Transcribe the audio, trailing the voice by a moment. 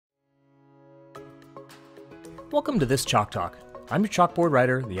Welcome to this Chalk Talk. I'm your chalkboard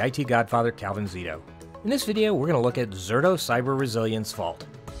writer, the IT godfather Calvin Zito. In this video, we're going to look at Zerto Cyber Resilience Vault,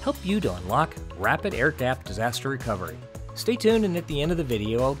 help you to unlock rapid air-gapped disaster recovery. Stay tuned, and at the end of the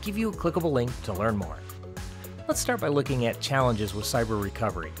video, I'll give you a clickable link to learn more. Let's start by looking at challenges with cyber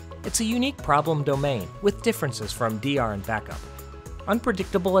recovery. It's a unique problem domain with differences from DR and backup.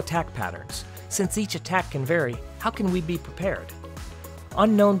 Unpredictable attack patterns. Since each attack can vary, how can we be prepared?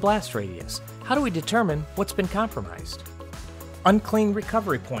 Unknown blast radius. How do we determine what's been compromised? Unclean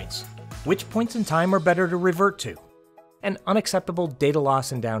recovery points. Which points in time are better to revert to? And unacceptable data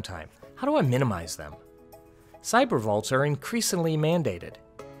loss and downtime. How do I minimize them? Cyber vaults are increasingly mandated.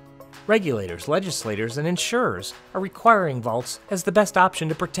 Regulators, legislators, and insurers are requiring vaults as the best option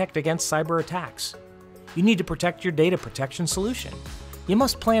to protect against cyber attacks. You need to protect your data protection solution. You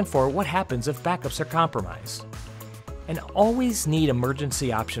must plan for what happens if backups are compromised. And always need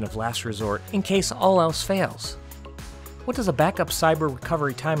emergency option of last resort in case all else fails. What does a backup cyber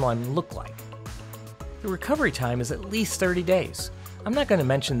recovery timeline look like? The recovery time is at least 30 days. I'm not going to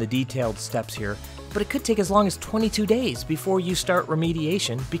mention the detailed steps here, but it could take as long as 22 days before you start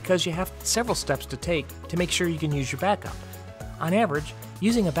remediation because you have several steps to take to make sure you can use your backup. On average,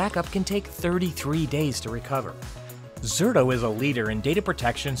 using a backup can take 33 days to recover. Zerto is a leader in data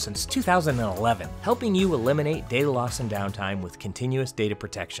protection since 2011, helping you eliminate data loss and downtime with continuous data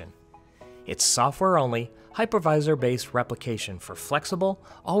protection. It's software-only, hypervisor-based replication for flexible,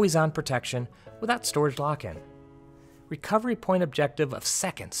 always-on protection without storage lock-in. Recovery point objective of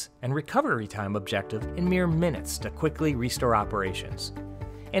seconds and recovery time objective in mere minutes to quickly restore operations.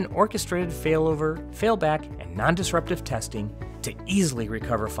 And orchestrated failover, failback, and non-disruptive testing to easily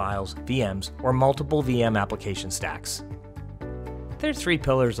recover files, VMs, or multiple VM application stacks. There are three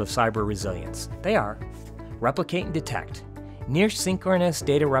pillars of cyber resilience. They are: replicate and detect. Near synchronous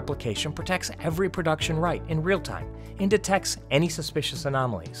data replication protects every production write in real time and detects any suspicious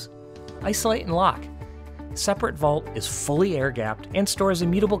anomalies. Isolate and lock. Separate vault is fully air-gapped and stores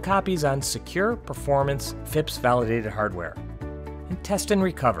immutable copies on secure, performance, FIPS-validated hardware. And test and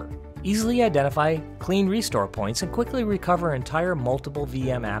recover. Easily identify clean restore points and quickly recover entire multiple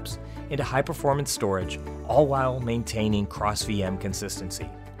VM apps into high-performance storage, all while maintaining cross-VM consistency.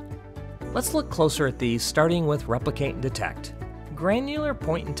 Let's look closer at these, starting with replicate and detect. Granular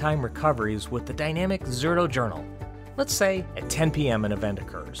point-in-time recoveries with the dynamic Zerto journal. Let's say at 10 p.m. an event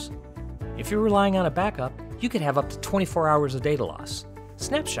occurs. If you're relying on a backup, you could have up to 24 hours of data loss.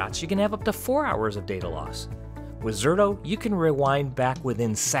 Snapshots, you can have up to 4 hours of data loss. With Zerto, you can rewind back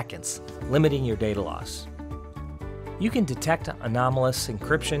within seconds, limiting your data loss. You can detect anomalous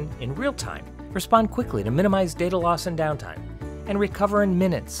encryption in real time, respond quickly to minimize data loss and downtime, and recover in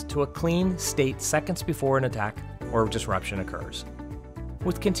minutes to a clean state seconds before an attack or disruption occurs.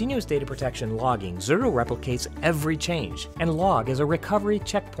 With continuous data protection logging, Zerto replicates every change and log as a recovery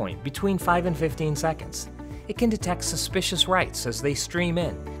checkpoint between 5 and 15 seconds. It can detect suspicious writes as they stream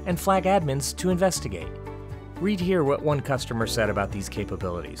in and flag admins to investigate. Read here what one customer said about these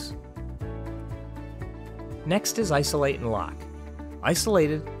capabilities. Next is isolate and lock.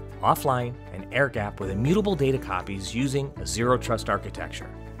 Isolated, offline, and air-gapped with immutable data copies using a zero-trust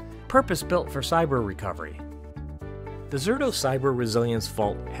architecture. Purpose-built for cyber recovery. The Zerto Cyber Resilience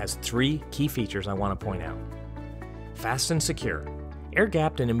Vault has three key features I want to point out. Fast and secure.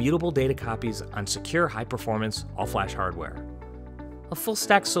 Air-gapped and immutable data copies on secure, high-performance, all-flash hardware. A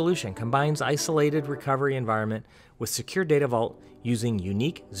full-stack solution combines isolated recovery environment with secure data vault using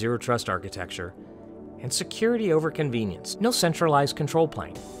unique zero-trust architecture and security over convenience. No centralized control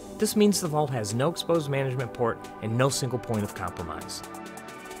plane. This means the vault has no exposed management port and no single point of compromise.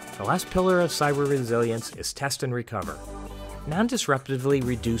 The last pillar of cyber resilience is test and recover. Non-disruptively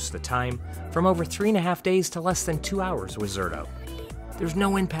reduce the time from over 3.5 days to less than 2 hours with Zerto. There's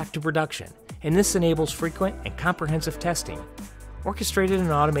no impact to production, and this enables frequent and comprehensive testing. Orchestrated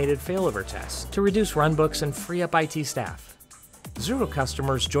and automated failover tests to reduce runbooks and free up IT staff. Zerto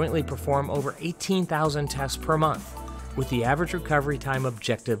customers jointly perform over 18,000 tests per month, with the average recovery time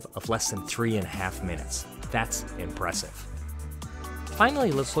objective of less than 3.5 minutes. That's impressive.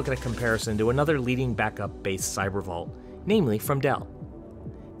 Finally, let's look at a comparison to another leading backup-based cyber vault, namely from Dell.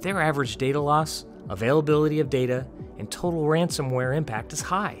 Their average data loss, availability of data, and total ransomware impact is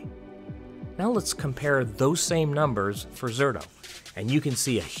high. Now let's compare those same numbers for Zerto, and you can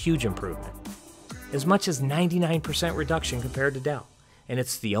see a huge improvement. As much as 99% reduction compared to Dell, and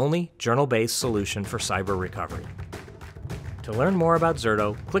it's the only journal-based solution for cyber recovery. To learn more about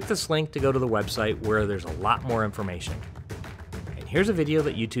Zerto, click this link to go to the website where there's a lot more information. And here's a video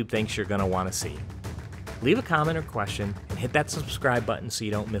that YouTube thinks you're going to want to see. Leave a comment or question and hit that subscribe button so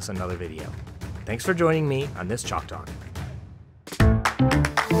you don't miss another video. Thanks for joining me on this Chalk Talk.